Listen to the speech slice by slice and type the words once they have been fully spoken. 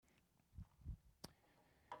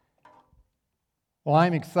Well,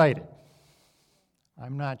 I'm excited.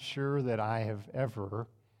 I'm not sure that I have ever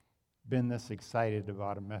been this excited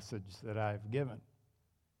about a message that I've given.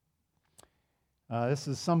 This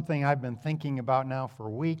is something I've been thinking about now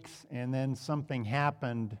for weeks, and then something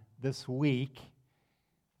happened this week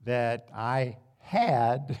that I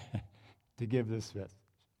had to give this message.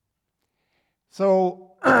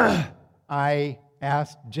 So I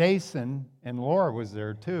asked Jason, and Laura was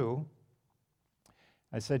there too.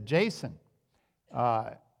 I said, Jason,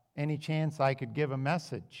 any chance I could give a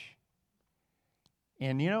message?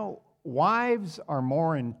 And you know, wives are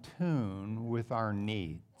more in tune with our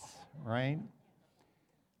needs, right?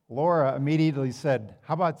 Laura immediately said,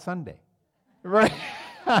 how about Sunday? Right?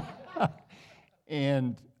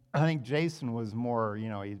 And I think Jason was more,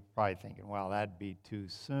 he's probably thinking, well, that'd be too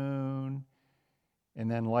soon.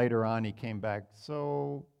 And then later on he came back,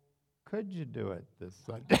 so could you do it this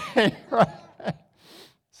Sunday? Right?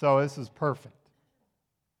 So this is perfect.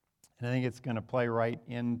 And I think it's going to play right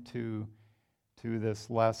into this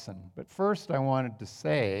lesson. But first I wanted to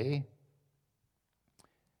say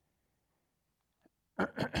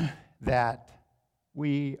that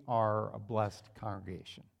we are a blessed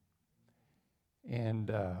congregation. And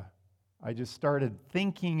I just started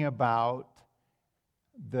thinking about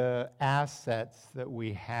the assets that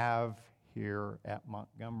we have here at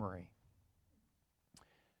Montgomery.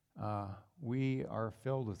 We are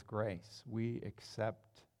filled with grace. We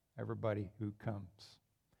accept everybody who comes.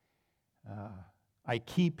 I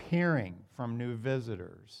keep hearing from new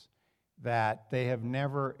visitors that they have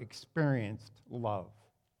never experienced love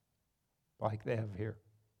like they have here.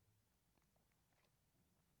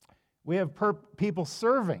 We have people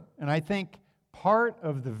serving, and I think part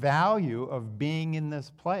of the value of being in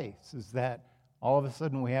this place is that all of a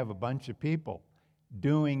sudden we have a bunch of people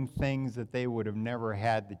doing things that they would have never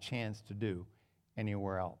had the chance to do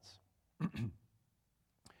anywhere else.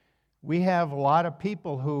 We have a lot of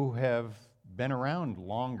people who have been around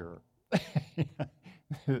longer.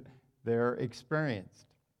 They're experienced.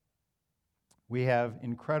 We have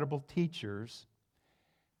incredible teachers.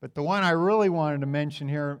 But the one I really wanted to mention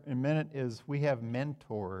here in a minute is we have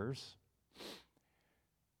mentors.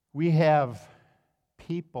 We have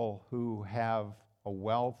people who have a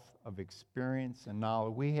wealth of experience and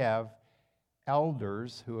knowledge. We have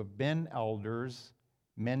elders who have been elders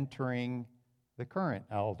mentoring the current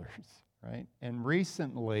elders, right? And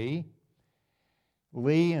recently,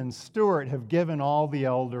 Lee and Stuart have given all the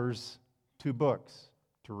elders 2 books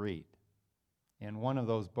to read. And one of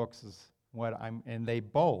those books is and they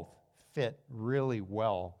both fit really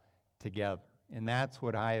well together. And that's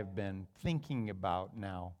what I have been thinking about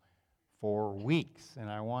now for weeks. And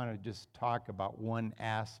I want to just talk about one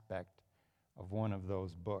aspect of one of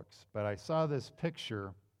those books. But I saw this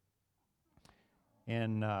picture,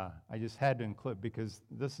 and I just had to include, because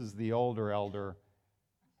this is the older elder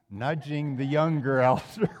nudging the younger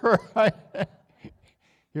elder. Right?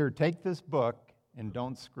 Here, take this book and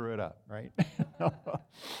don't screw it up, right?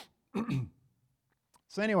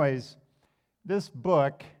 So anyways, this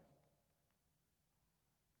book,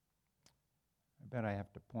 I bet I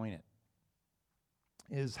have to point it,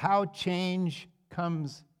 is How Change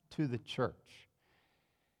Comes to the Church.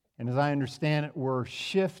 And as I understand it, we're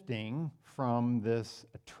shifting from this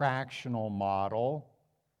attractional model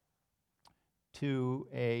to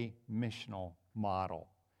a missional model.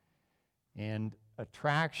 And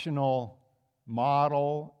attractional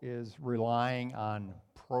model is relying on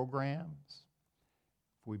programs.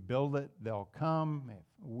 If we build it, they'll come. If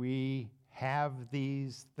we have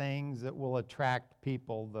these things that will attract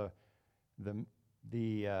people, and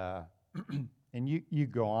you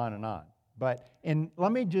go on and on. And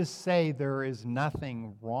let me just say, there is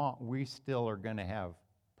nothing wrong. We still are going to have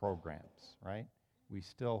programs, right? We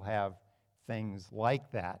still have things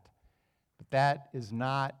like that. But that is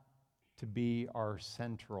not to be our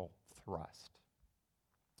central thrust.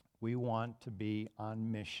 We want to be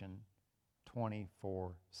on mission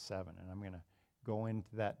 24/7. And I'm going to go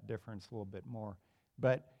into that difference a little bit more.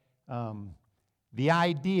 But the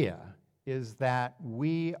idea is that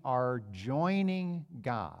we are joining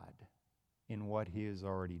God in what He is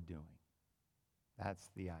already doing.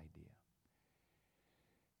 That's the idea.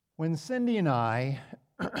 When Cindy and I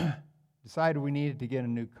decided we needed to get a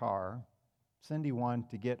new car, Cindy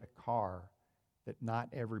wanted to get a car that not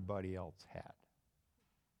everybody else had.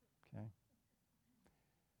 Okay?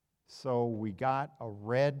 So we got a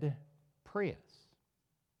red Prius.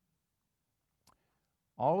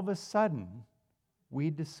 All of a sudden, we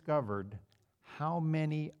discovered how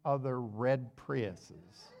many other red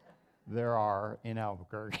Priuses there are in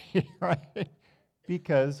Albuquerque, right?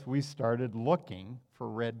 Because we started looking for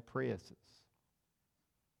red Priuses.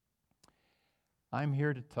 I'm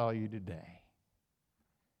here to tell you today,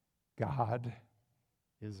 God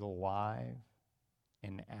is alive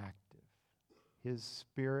and active. His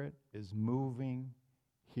Spirit is moving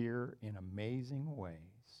here in amazing ways.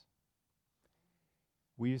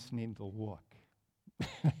 We just need to look.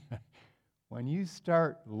 When you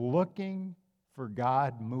start looking for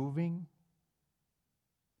God moving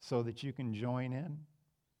so that you can join in,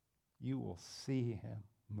 you will see Him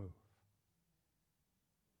move.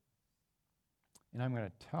 And I'm going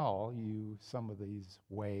to tell you some of these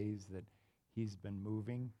ways that He's been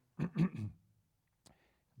moving.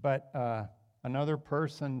 But another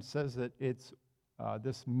person says that it's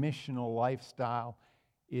this missional lifestyle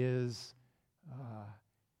is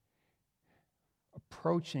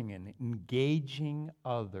approaching and engaging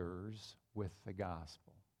others with the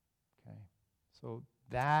gospel. Okay, so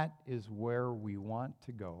that is where we want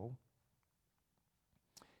to go.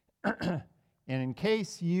 And in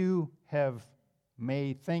case you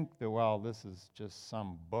may think that, well, this is just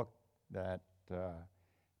some book that,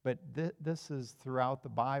 but this is throughout the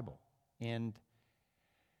Bible. And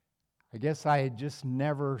I guess I had just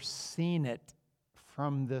never seen it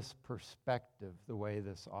from this perspective, the way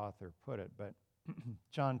this author put it. But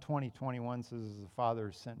John 20:21 says, "As the Father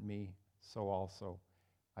has sent me, so also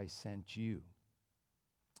I sent you."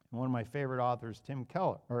 And one of my favorite authors, Tim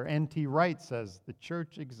Keller, or N.T. Wright, says, "The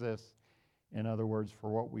church exists, in other words, for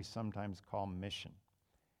what we sometimes call mission,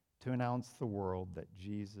 to announce the world that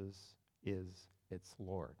Jesus is its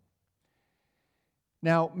Lord."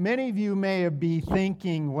 Now, many of you may be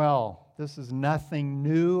thinking, well, this is nothing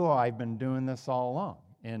new. I've been doing this all along.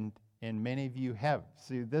 And many of you have.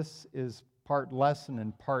 See, this is part lesson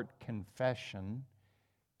and part confession,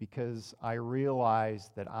 because I realize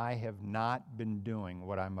that I have not been doing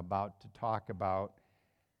what I'm about to talk about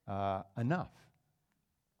enough.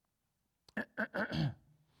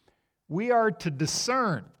 We are to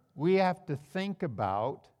discern. We have to think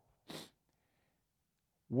about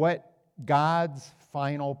what God's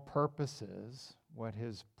final purpose is, what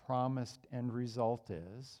His promised end result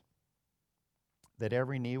is, that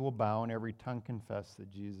every knee will bow and every tongue confess that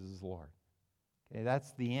Jesus is Lord. Okay,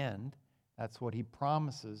 that's the end. That's what He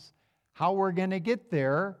promises. How we're going to get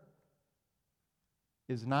there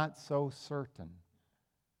is not so certain.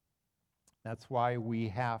 That's why we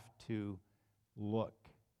have to look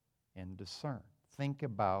and discern. Think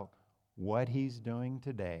about what He's doing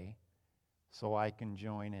today so I can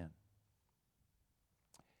join in.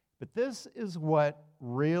 But this is what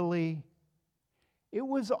really, it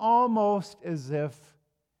was almost as if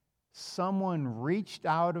someone reached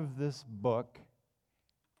out of this book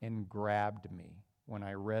and grabbed me when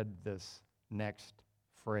I read this next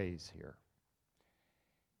phrase here.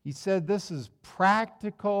 He said this is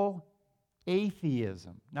practical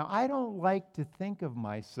atheism. Now, I don't like to think of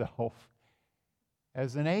myself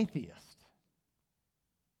as an atheist.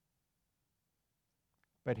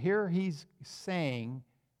 But here he's saying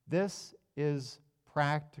this is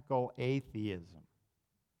practical atheism.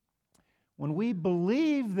 When we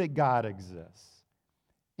believe that God exists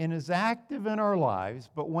and is active in our lives,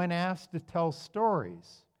 but when asked to tell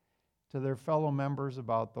stories to their fellow members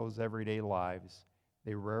about those everyday lives,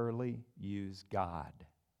 they rarely use God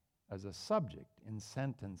as a subject in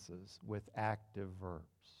sentences with active verbs.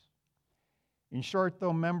 In short,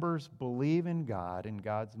 though members believe in God and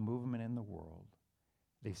God's movement in the world,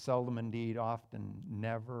 they seldom, indeed often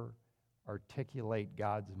never, articulate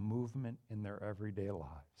God's movement in their everyday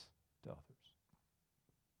lives to others.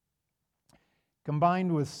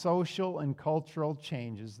 Combined with social and cultural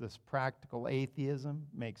changes, this practical atheism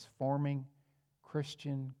makes forming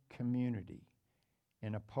Christian community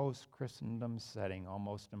in a post-Christendom setting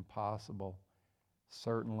almost impossible.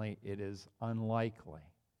 Certainly, it is unlikely.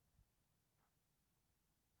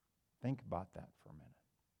 Think about that for a minute.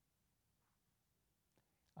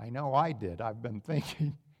 I know I did. I've been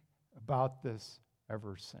thinking about this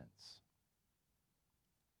ever since.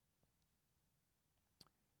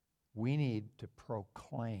 We need to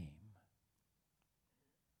proclaim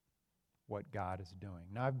what God is doing.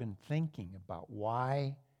 Now, I've been thinking about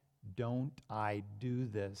why don't I do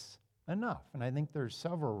this enough? And I think there's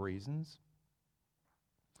several reasons.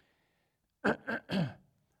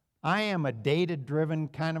 I am a data-driven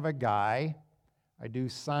kind of a guy. I do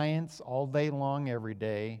science all day long, every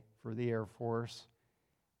day for the Air Force.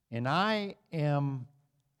 And I am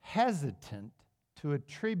hesitant to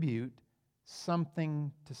attribute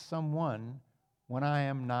something to someone when I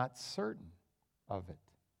am not certain of it.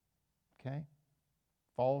 Okay?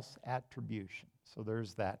 False attribution. So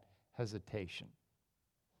there's that hesitation.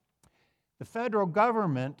 The federal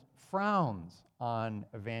government frowns on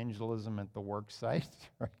evangelism at the work site,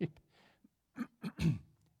 right?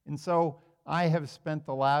 And so I have spent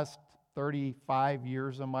the last 35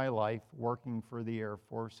 years of my life working for the Air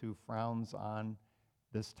Force, who frowns on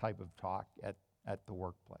this type of talk at the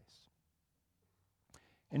workplace.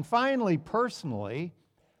 And finally, personally,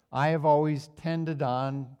 I have always tended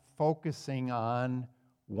on focusing on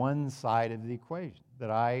one side of the equation,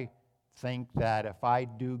 that I think that if I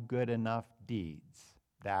do good enough deeds,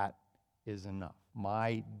 that is enough.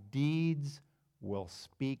 My deeds will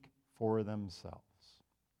speak for themselves.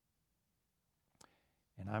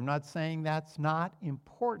 And I'm not saying that's not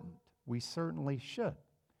important. We certainly should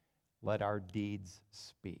let our deeds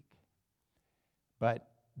speak. But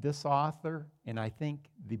this author, and I think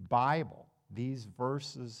the Bible, these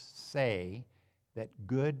verses say that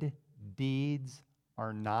good deeds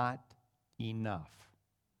are not enough.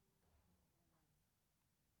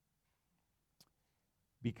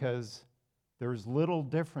 Because there's little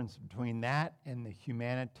difference between that and the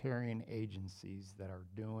humanitarian agencies that are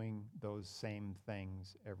doing those same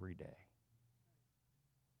things every day.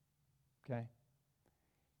 Okay?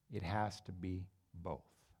 It has to be both.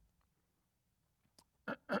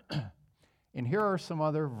 And here are some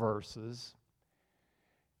other verses.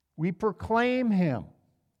 We proclaim him,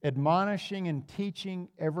 admonishing and teaching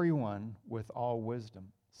everyone with all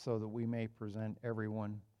wisdom, so that we may present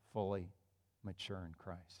everyone fully mature in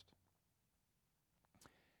Christ.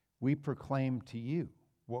 We proclaim to you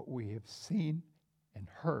what we have seen and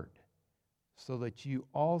heard, so that you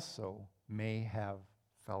also may have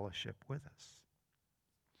fellowship with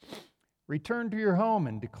us. Return to your home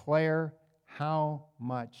and declare how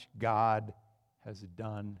much God has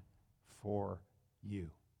done for you.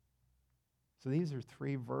 So these are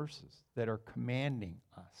 3 verses that are commanding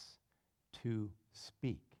us to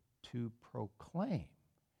speak, to proclaim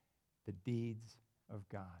the deeds of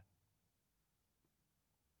God.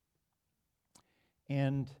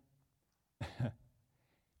 And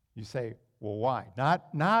you say, well, why?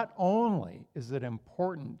 Not only is it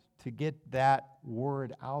important to get that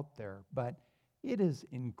word out there, but it is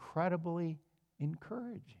incredibly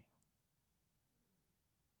encouraging.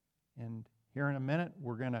 And here in a minute,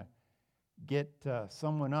 we're going to get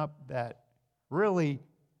someone up that really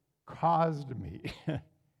caused me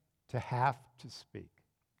to have to speak.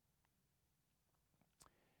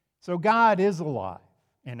 So God is alive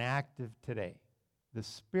and active today. The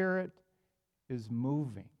Spirit is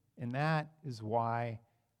moving, and that is why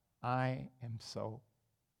I am so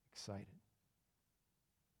excited.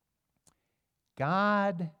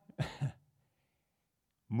 God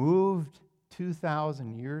moved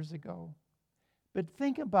 2,000 years ago. But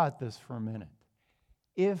think about this for a minute.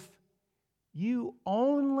 If you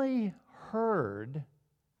only heard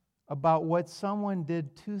about what someone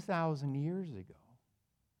did 2,000 years ago,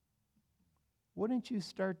 wouldn't you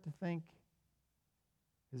start to think,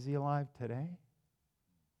 is he alive today?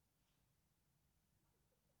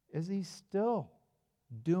 Is he still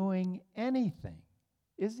doing anything?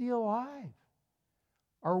 Is he alive?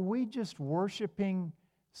 Are we just worshiping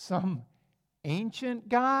some ancient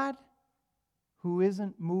God who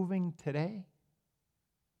isn't moving today?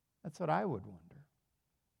 That's what I would wonder.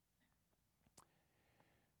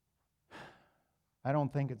 I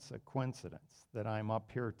don't think it's a coincidence that I'm up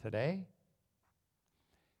here today.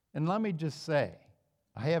 And let me just say,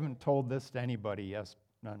 I haven't told this to anybody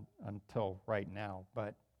until right now,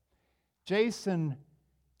 but Jason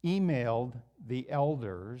emailed the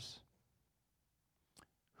elders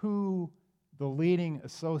who the leading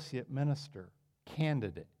associate minister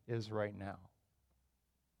candidate is right now.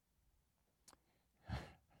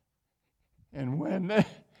 And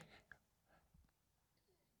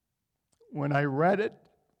when I read it,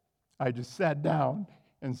 I just sat down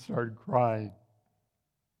and started crying.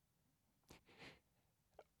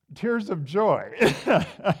 Tears of joy,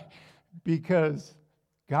 because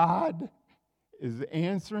God is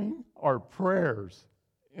answering our prayers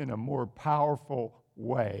in a more powerful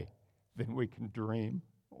way than we can dream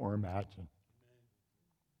or imagine.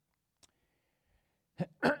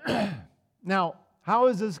 Now, how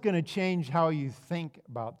is this going to change how you think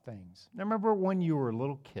about things? Now, remember when you were a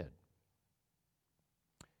little kid,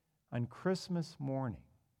 on Christmas morning,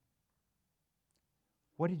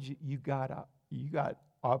 what did you got up? You got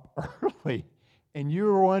up early, and you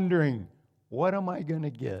were wondering, what am I going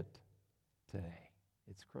to get today?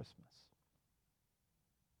 It's Christmas.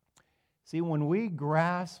 See, when we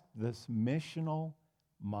grasp this missional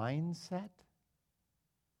mindset,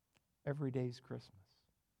 every day's Christmas.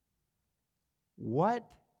 What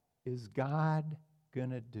is God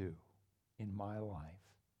going to do in my life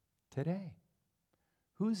today?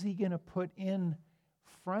 Who's he going to put in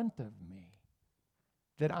front of me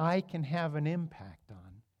that I can have an impact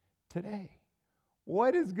on today?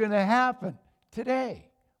 What is going to happen today?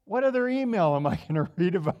 What other email am I going to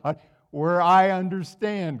read about where I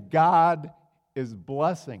understand God is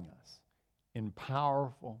blessing us in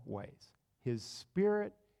powerful ways? His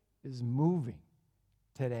Spirit is moving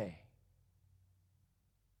today.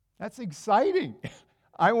 That's exciting.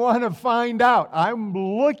 I want to find out. I'm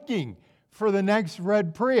looking for the next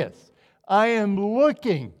red Prius. I am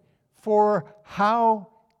looking for how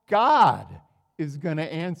God is going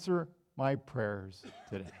to answer my prayers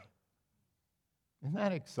today. Isn't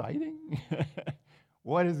that exciting?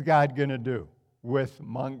 What is God going to do with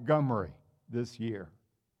Montgomery this year?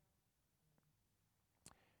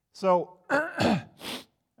 So,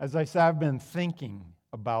 as I said, I've been thinking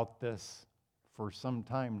about this for some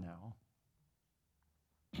time now.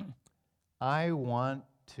 I want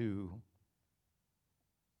to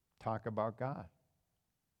talk about God.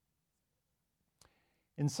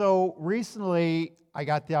 And so recently, I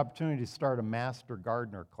got the opportunity to start a Master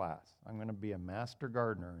Gardener class. I'm going to be a Master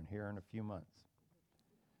Gardener here in a few months.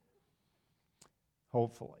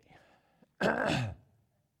 Hopefully.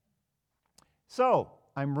 So,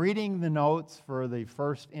 I'm reading the notes for the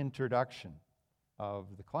first introduction of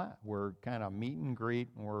the class. We're kind of meet and greet,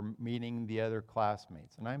 and we're meeting the other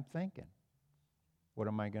classmates. And I'm thinking, what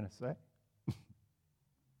am I going to say?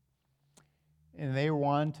 And they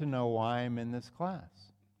want to know why I'm in this class.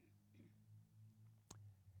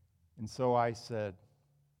 And so I said,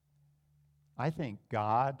 I think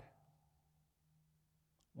God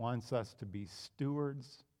wants us to be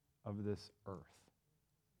stewards of this earth.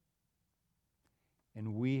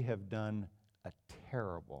 And we have done a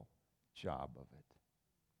terrible job of it.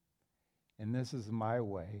 And this is my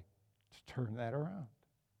way to turn that around,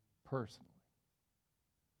 personally.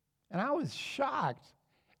 And I was shocked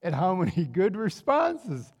at how many good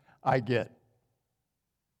responses I got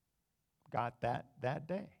that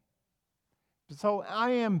day. So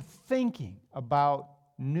I am thinking about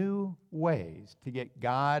new ways to get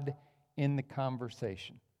God in the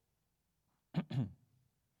conversation.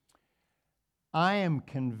 I am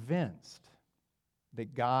convinced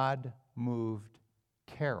that God moved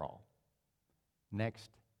Carol next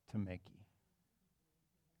to Mickey.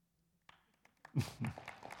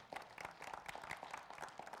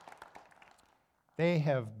 They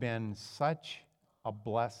have been such a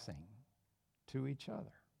blessing to each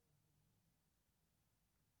other.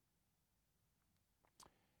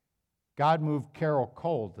 God moved Carol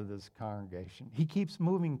Cole to this congregation. He keeps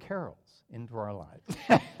moving Carols into our lives.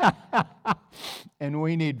 And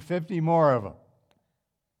we need 50 more of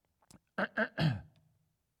them.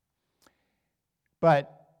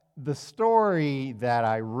 But the story that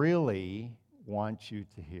I really want you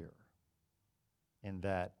to hear, and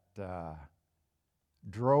that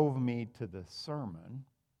drove me to the sermon,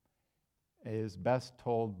 is best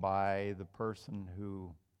told by the person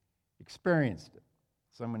who experienced it.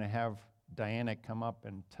 So I'm going to have Diana come up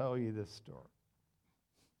and tell you this story.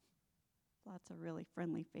 Lots of really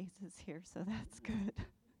friendly faces here, so that's good.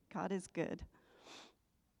 God is good.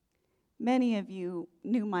 Many of you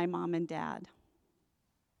knew my mom and dad.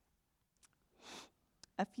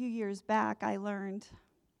 A few years back, I learned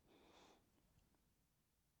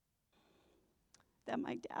that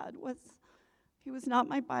my dad was not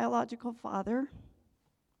my biological father.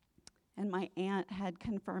 And my aunt had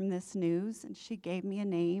confirmed this news, and she gave me a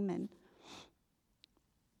name, and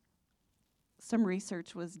some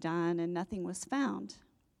research was done, and nothing was found.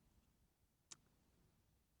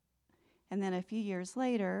 And then a few years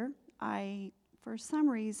later, I, for some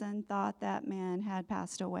reason, thought that man had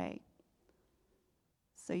passed away.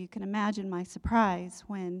 So you can imagine my surprise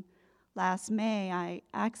when last May I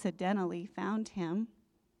accidentally found him,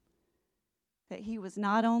 that he was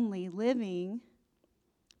not only living,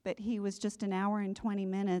 but he was just an hour and 20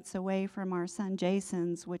 minutes away from our son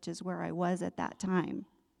Jason's, which is where I was at that time.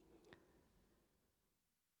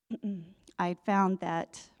 I found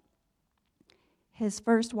that his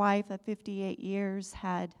first wife of 58 years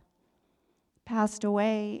had passed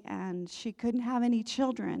away, and she couldn't have any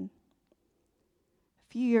children.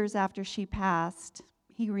 A few years after she passed,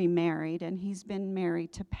 he remarried, and he's been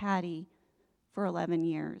married to Patty for 11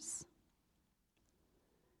 years.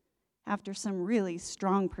 After some really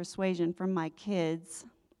strong persuasion from my kids,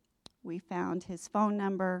 we found his phone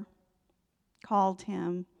number, called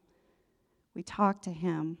him, we talked to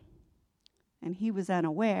him, and he was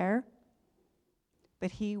unaware,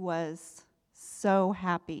 but he was so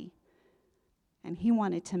happy, and he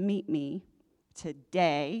wanted to meet me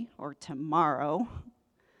today or tomorrow.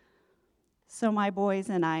 So my boys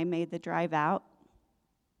and I made the drive out,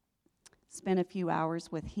 spent a few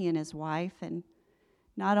hours with he and his wife, and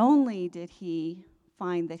not only did he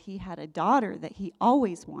find that he had a daughter that he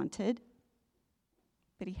always wanted,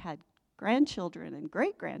 but he had grandchildren and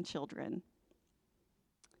great-grandchildren.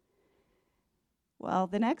 Well,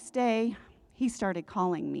 the next day, he started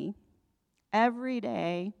calling me every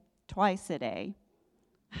day, twice a day.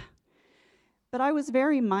 But I was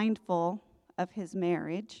very mindful of his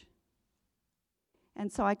marriage.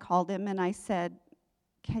 And so I called him and I said,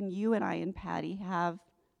 can you and I and Patty have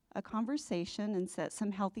a conversation and set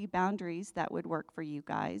some healthy boundaries that would work for you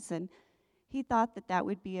guys? And he thought that that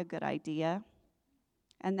would be a good idea.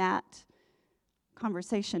 And that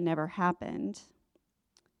conversation never happened.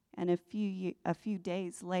 And a few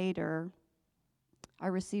days later, I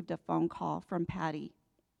received a phone call from Patty.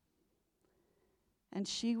 And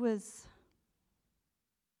she was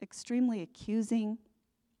extremely accusing.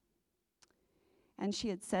 And she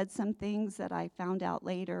had said some things that I found out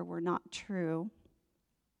later were not true.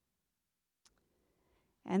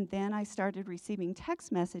 And then I started receiving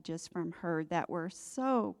text messages from her that were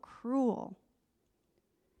so cruel.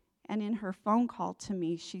 And in her phone call to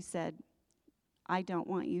me, she said, I don't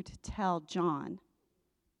want you to tell John.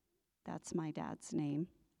 That's my dad's name.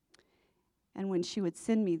 And when she would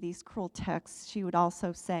send me these cruel texts, she would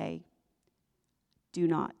also say, do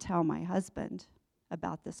not tell my husband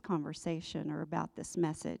about this conversation or about this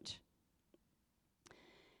message.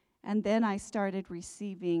 And then I started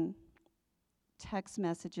receiving text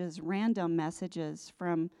messages, random messages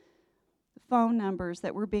from phone numbers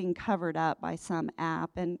that were being covered up by some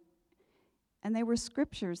app, and they were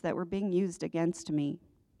scriptures that were being used against me.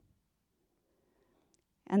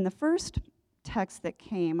 And the first text that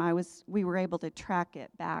came, we were able to track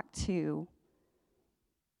it back to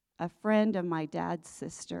a friend of my dad's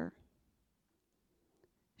sister.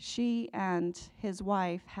 She and his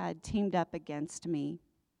wife had teamed up against me.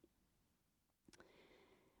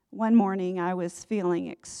 One morning, I was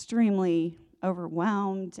feeling extremely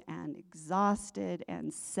overwhelmed and exhausted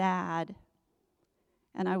and sad.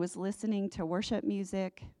 And I was listening to worship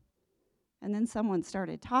music, and then someone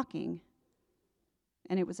started talking.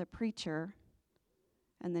 And it was a preacher,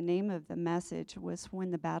 and the name of the message was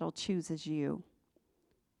When the Battle Chooses You.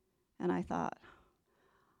 And I thought,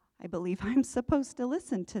 I believe I'm supposed to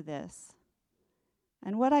listen to this.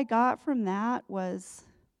 And what I got from that was,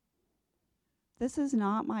 this is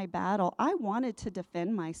not my battle. I wanted to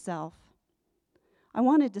defend myself. I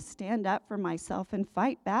wanted to stand up for myself and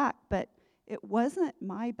fight back, but it wasn't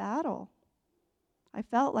my battle. I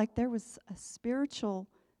felt like there was a spiritual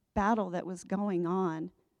battle that was going on,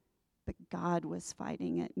 but God was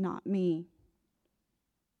fighting it, not me.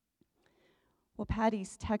 Well,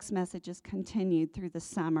 Patty's text messages continued through the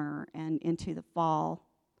summer and into the fall.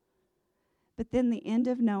 But then the end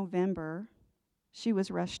of November, she was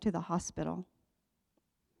rushed to the hospital.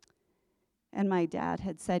 And my dad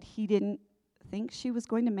had said he didn't think she was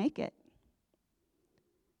going to make it.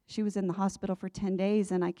 She was in the hospital for 10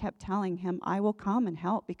 days, and I kept telling him, I will come and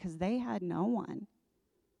help, because they had no one.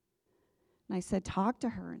 And I said, talk to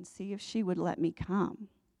her and see if she would let me come.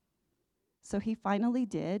 So he finally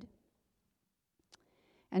did,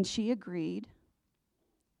 and she agreed.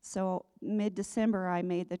 So mid-December, I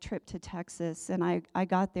made the trip to Texas, and I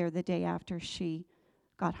got there the day after she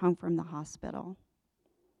got home from the hospital.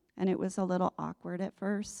 And it was a little awkward at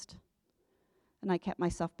first. And I kept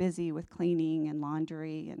myself busy with cleaning and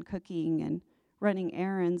laundry and cooking and running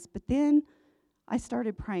errands. But then I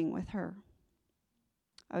started praying with her.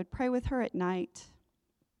 I would pray with her at night.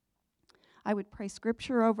 I would pray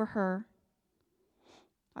scripture over her.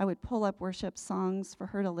 I would pull up worship songs for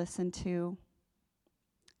her to listen to.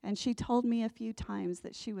 And she told me a few times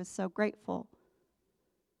that she was so grateful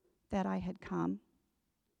that I had come,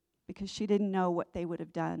 because she didn't know what they would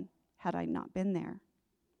have done had I not been there.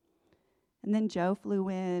 And then Joe flew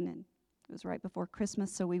in, and it was right before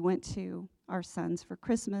Christmas, so we went to our sons for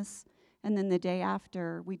Christmas. And then the day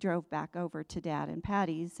after, we drove back over to Dad and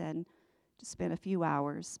Patty's and just spent a few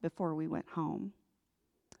hours before we went home.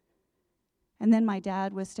 And then my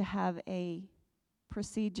dad was to have a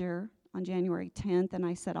procedure on January 10th, and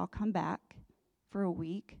I said, I'll come back for a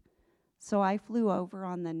week. So I flew over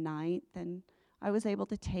on the 9th, and I was able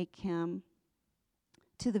to take him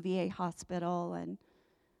to the VA hospital and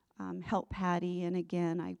help Patty, and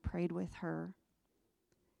again, I prayed with her.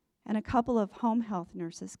 And a couple of home health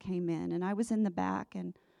nurses came in, and I was in the back,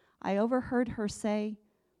 and I overheard her say,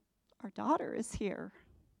 our daughter is here.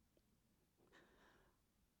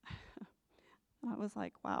 I was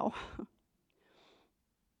like, wow.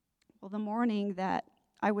 Well, the morning that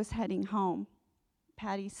I was heading home,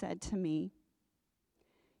 Patty said to me,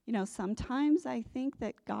 you know, sometimes I think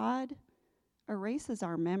that God erases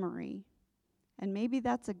our memory, and maybe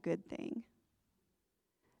that's a good thing.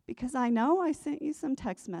 because I know I sent you some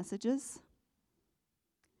text messages,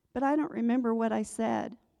 but I don't remember what I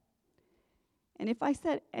said. And if I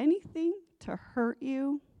said anything to hurt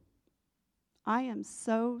you, I am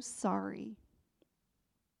so sorry.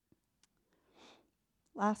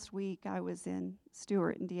 Last week, I was in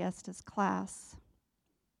Stuart and Diesta's class,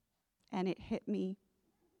 and it hit me.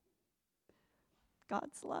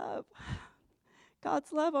 God's love.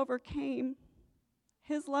 God's love overcame.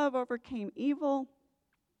 His love overcame evil,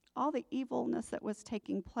 all the evilness that was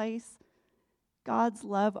taking place. God's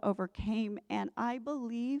love overcame, and I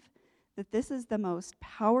believe that this is the most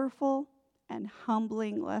powerful and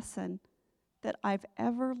humbling lesson that I've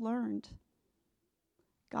ever learned.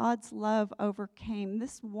 God's love overcame.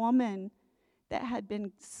 This woman that had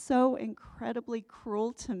been so incredibly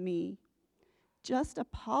cruel to me just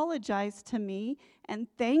apologized to me and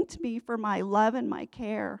thanked me for my love and my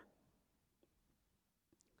care.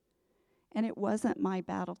 And it wasn't my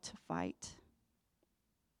battle to fight.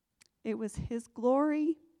 It was His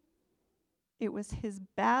glory. It was His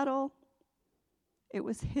battle. It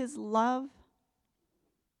was His love.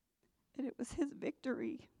 And it was His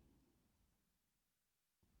victory.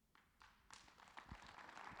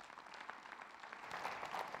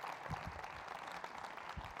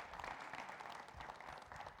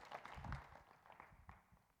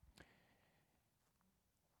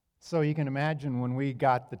 So you can imagine when we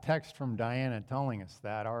got the text from Diana telling us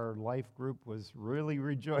that, our life group was really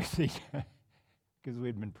rejoicing because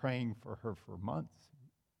we'd been praying for her for months.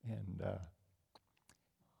 And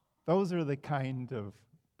those are the kind of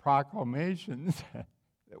proclamations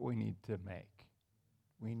that we need to make.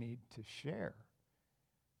 We need to share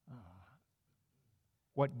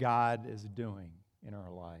what God is doing in our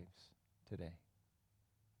lives today.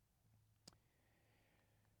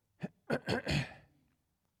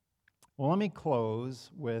 Well, let me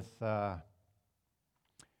close with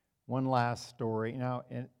one last story. Now,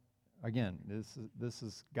 again, this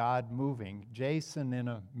is God moving. Jason, in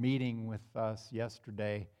a meeting with us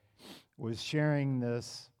yesterday, was sharing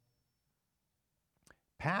this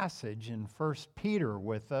passage in 1 Peter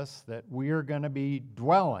with us that we are going to be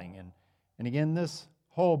dwelling. And again, this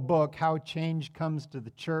whole book, How Change Comes to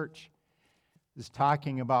the Church, is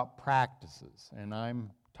talking about practices. And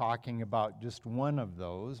I'm talking about just one of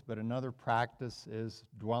those, but another practice is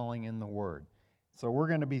dwelling in the Word. So we're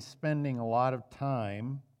going to be spending a lot of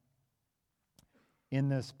time in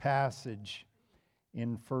this passage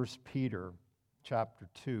in 1 Peter chapter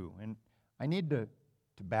 2. And I need to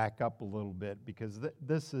back up a little bit because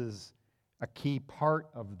this is a key part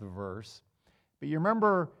of the verse. But you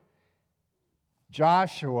remember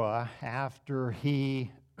Joshua, after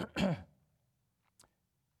he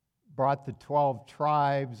brought the 12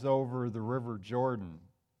 tribes over the river Jordan,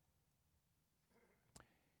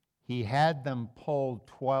 he had them pull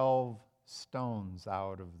 12 stones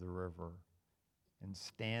out of the river and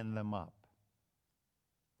stand them up,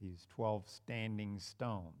 these 12 standing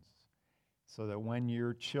stones, so that when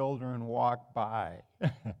your children walk by,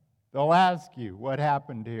 they'll ask you, what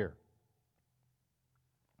happened here?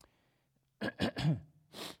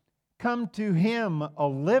 Come to him, a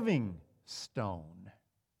living stone,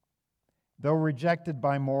 though rejected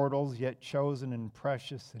by mortals, yet chosen and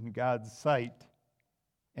precious in God's sight,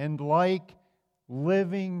 and like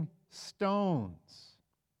living stones,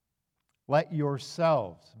 let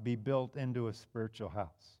yourselves be built into a spiritual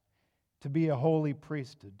house, to be a holy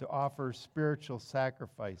priesthood, to offer spiritual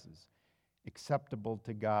sacrifices acceptable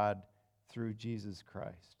to God through Jesus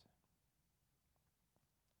Christ.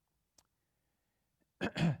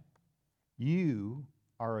 You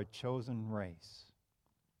are a chosen race.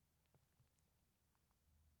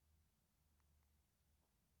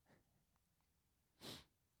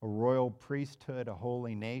 A royal priesthood, a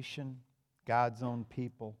holy nation, God's own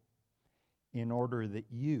people, in order that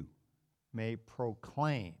you may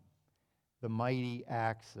proclaim the mighty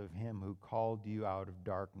acts of him who called you out of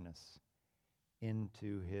darkness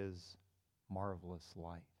into his marvelous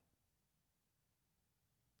light.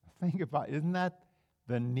 Think about it. Isn't that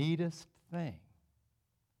the neatest thing?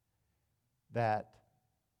 That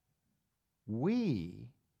we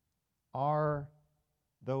are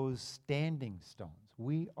those standing stones.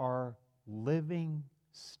 We are living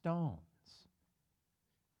stones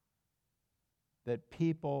that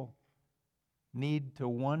people need to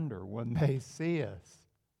wonder when they see us,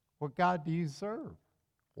 what God do you serve?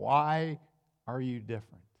 Why are you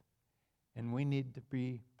different? And we need to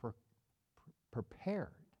be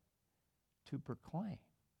prepared to proclaim,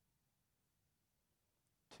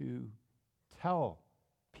 to tell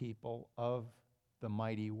people of the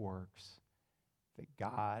mighty works that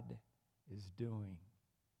God is doing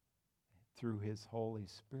through his Holy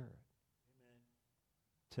Spirit.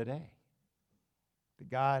 Today. The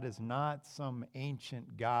God is not some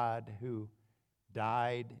ancient God who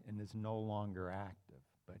died and is no longer active,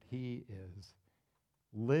 but he is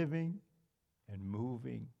living and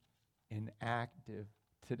moving and active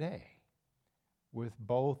today with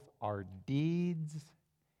both our deeds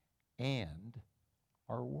and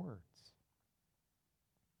our words.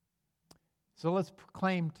 So let's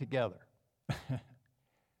proclaim together.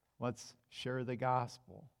 Let's share the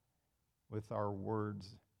gospel with our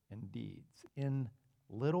words and deeds in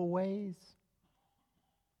little ways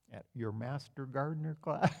at your Master Gardener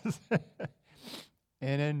class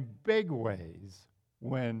and in big ways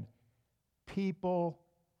when people,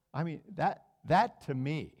 that to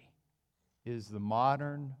me is the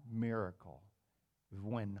modern miracle,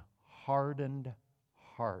 when hardened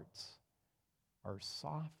hearts are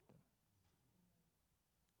softened.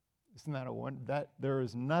 Isn't that a one? That there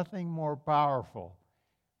is nothing more powerful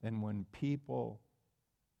than when people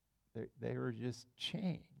they were just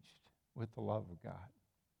changed with the love of God.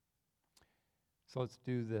 So let's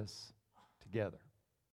do this together.